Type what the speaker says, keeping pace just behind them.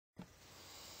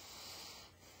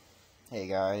Hey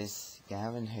guys,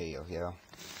 Gavin Hale here.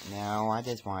 Now, I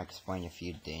just want to explain a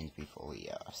few things before we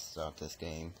start this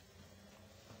game.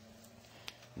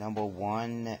 Number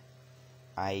one,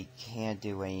 I can't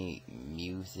do any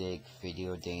music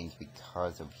video games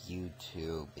because of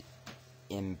YouTube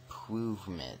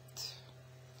improvement.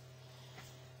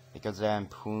 Because of that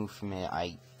improvement,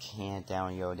 I can't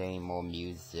download any more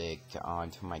music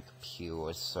onto my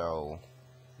computer, so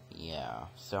yeah,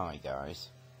 sorry guys.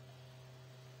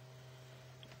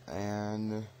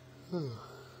 And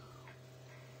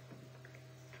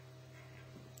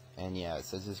yeah,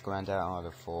 so this is Grand Theft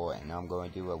Auto 4, and I'm going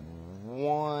to do a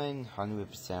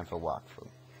 100% for walkthrough.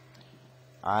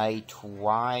 I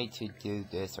tried to do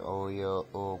this earlier,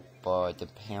 but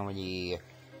apparently,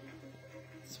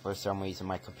 for some reason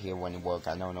my computer wouldn't work.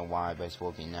 I don't know why, but it's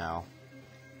working now.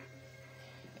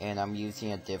 And I'm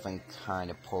using a different kind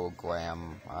of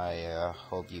program. I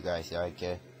hope you guys like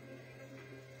it.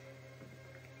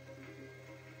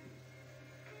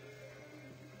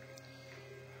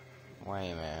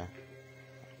 Wait a minute.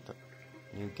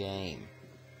 New game.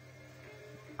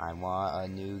 I want a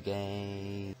new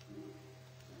game.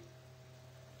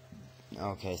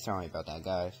 Okay, sorry about that,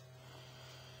 guys.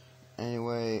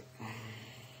 Anyway,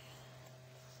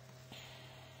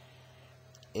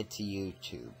 it's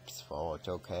YouTube's fault,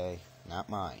 okay? Not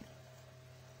mine.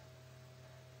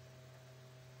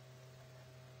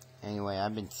 Anyway,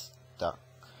 I've been stuck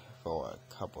for a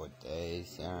couple of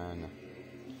days, and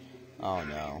oh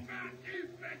no.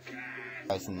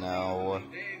 You guys know,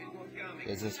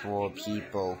 this is for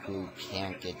people who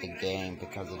can't get the game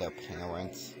because of their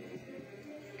parents.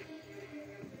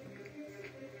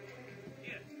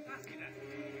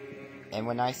 And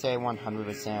when I say 100%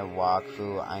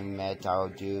 walkthrough, I meant I'll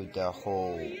do the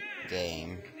whole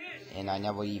game. And I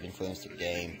never even finished the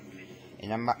game.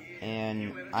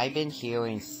 And I've been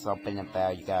hearing something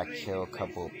about you gotta kill a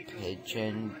couple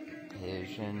pigeons.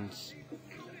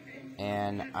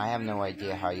 And I have no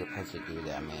idea how you're supposed to do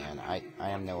that, man. I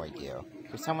have no idea.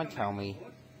 Could someone tell me?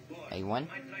 Anyone?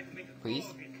 Please?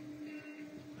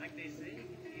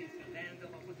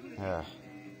 I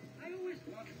always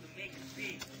wanted to make it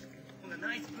big. A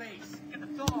nice place. Get a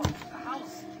dog, a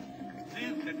house.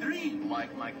 Live the dream.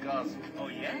 Like my cousin. Oh,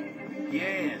 yeah?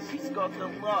 Yes, he's got a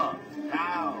lot.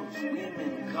 House,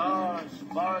 women, cars,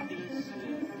 parties.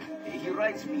 He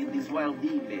writes me these wild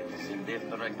emails, and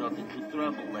after I got into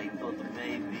trouble, I thought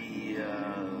maybe,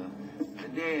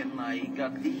 then I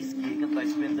got this gig, and I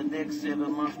spent the next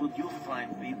 7 months with you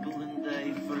fine people, and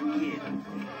I forget.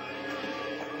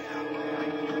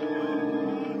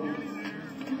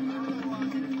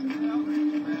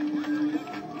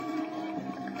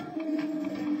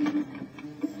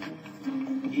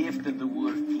 After the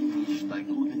war finished, I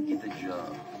couldn't get a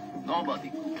job. Nobody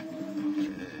could.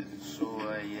 So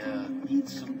I did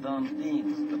some dumb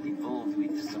things, got involved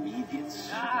with some idiots.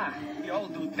 Ah, we all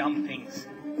do dumb things.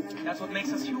 That's what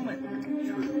makes us human.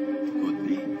 True. Could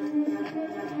be.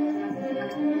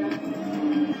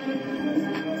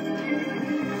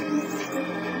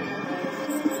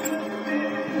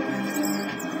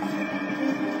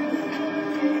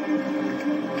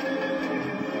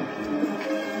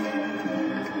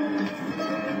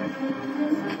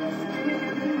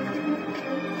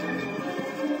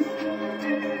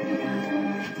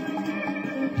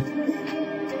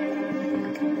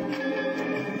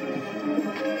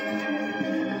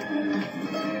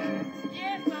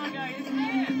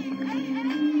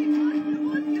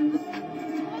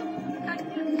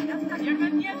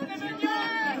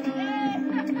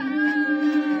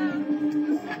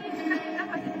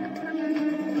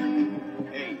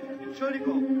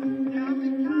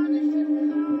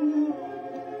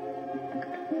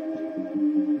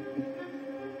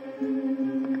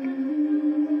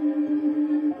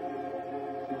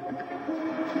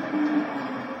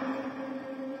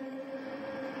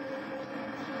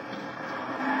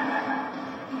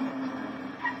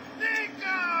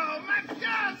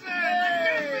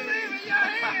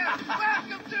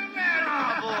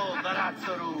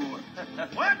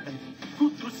 What?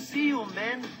 Good to see you,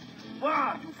 man.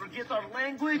 Wow, you forget our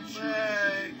language?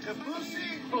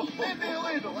 Kabusi? Maybe a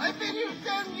little. I've been here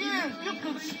 10 years. You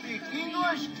can speak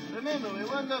English. Remember, we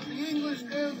went up the English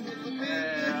girls with the a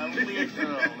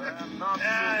little. Not so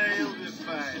you'll be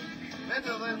fine.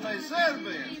 Better than my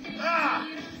Serbian. Ah!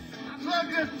 So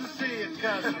good to see you,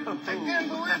 cousin. I can't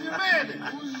believe you made it.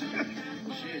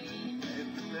 Shit, I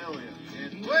have to tell you. You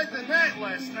had quite the night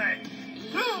last night.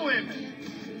 2 women.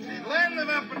 The land of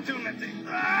opportunity.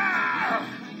 Ah!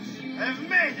 I've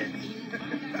made it.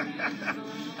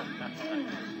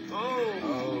 Oh.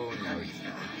 Oh, no, he's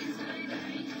not.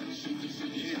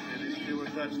 Shit, there is still a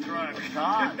such drunk.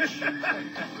 Touch.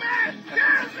 Matt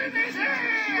Carson is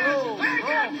here! Oh,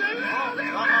 come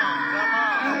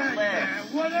on,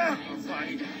 let's. Whatever,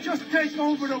 buddy. Just take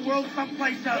over the world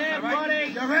someplace else, Yeah, all right?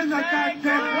 buddy. You're in the Take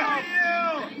goddamn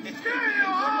over. way. Screw you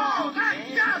all! Matt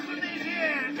Carson is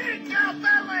here! Meet your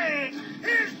belly!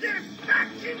 Here's the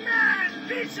fucking man,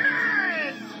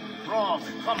 bitches! Ross,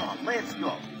 come on, let's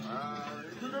go.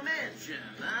 To the mansion,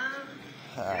 huh?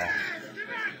 Yes, the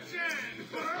mansion!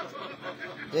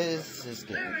 This is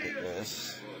getting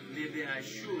ridiculous. Maybe I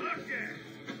should. Okay.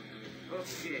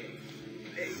 Okay.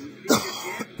 Hey, you think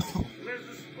again? Where's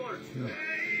the sports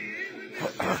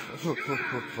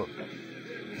dog?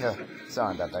 Yeah,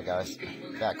 sorry about that, guys.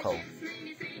 That cold.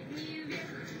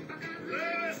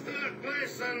 Let's do a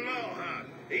place on Mohawk.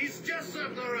 He's just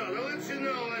up the road. I'll let you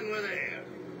know when we're there.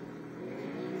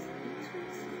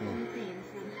 One thing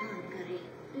from Hungary.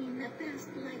 In the past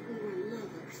life we were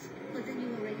lovers, but then you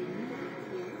already know,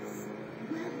 yes?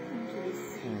 Welcome to the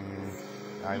Saints.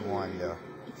 I wonder.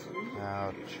 It's real.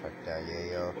 I'll check that,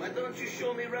 yeah. Why don't you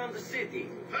show me around the city?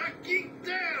 Fucking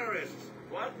terrorists!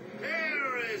 What?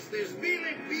 Terrorists! There's been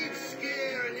a big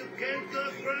scare and you can't go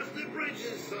across the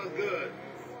bridges so good.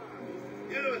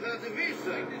 You without a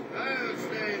visa, I would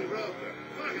stay in Broker.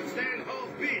 Fucking stay in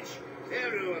Hove Beach.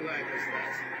 Everyone like us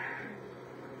does.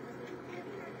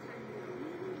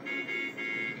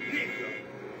 Nico,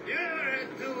 you ever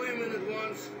had two women at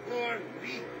once? Or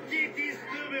big titties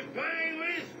to be playing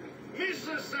with?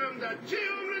 Missa sam da ci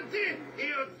uvrati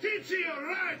I otići o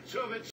rajčović.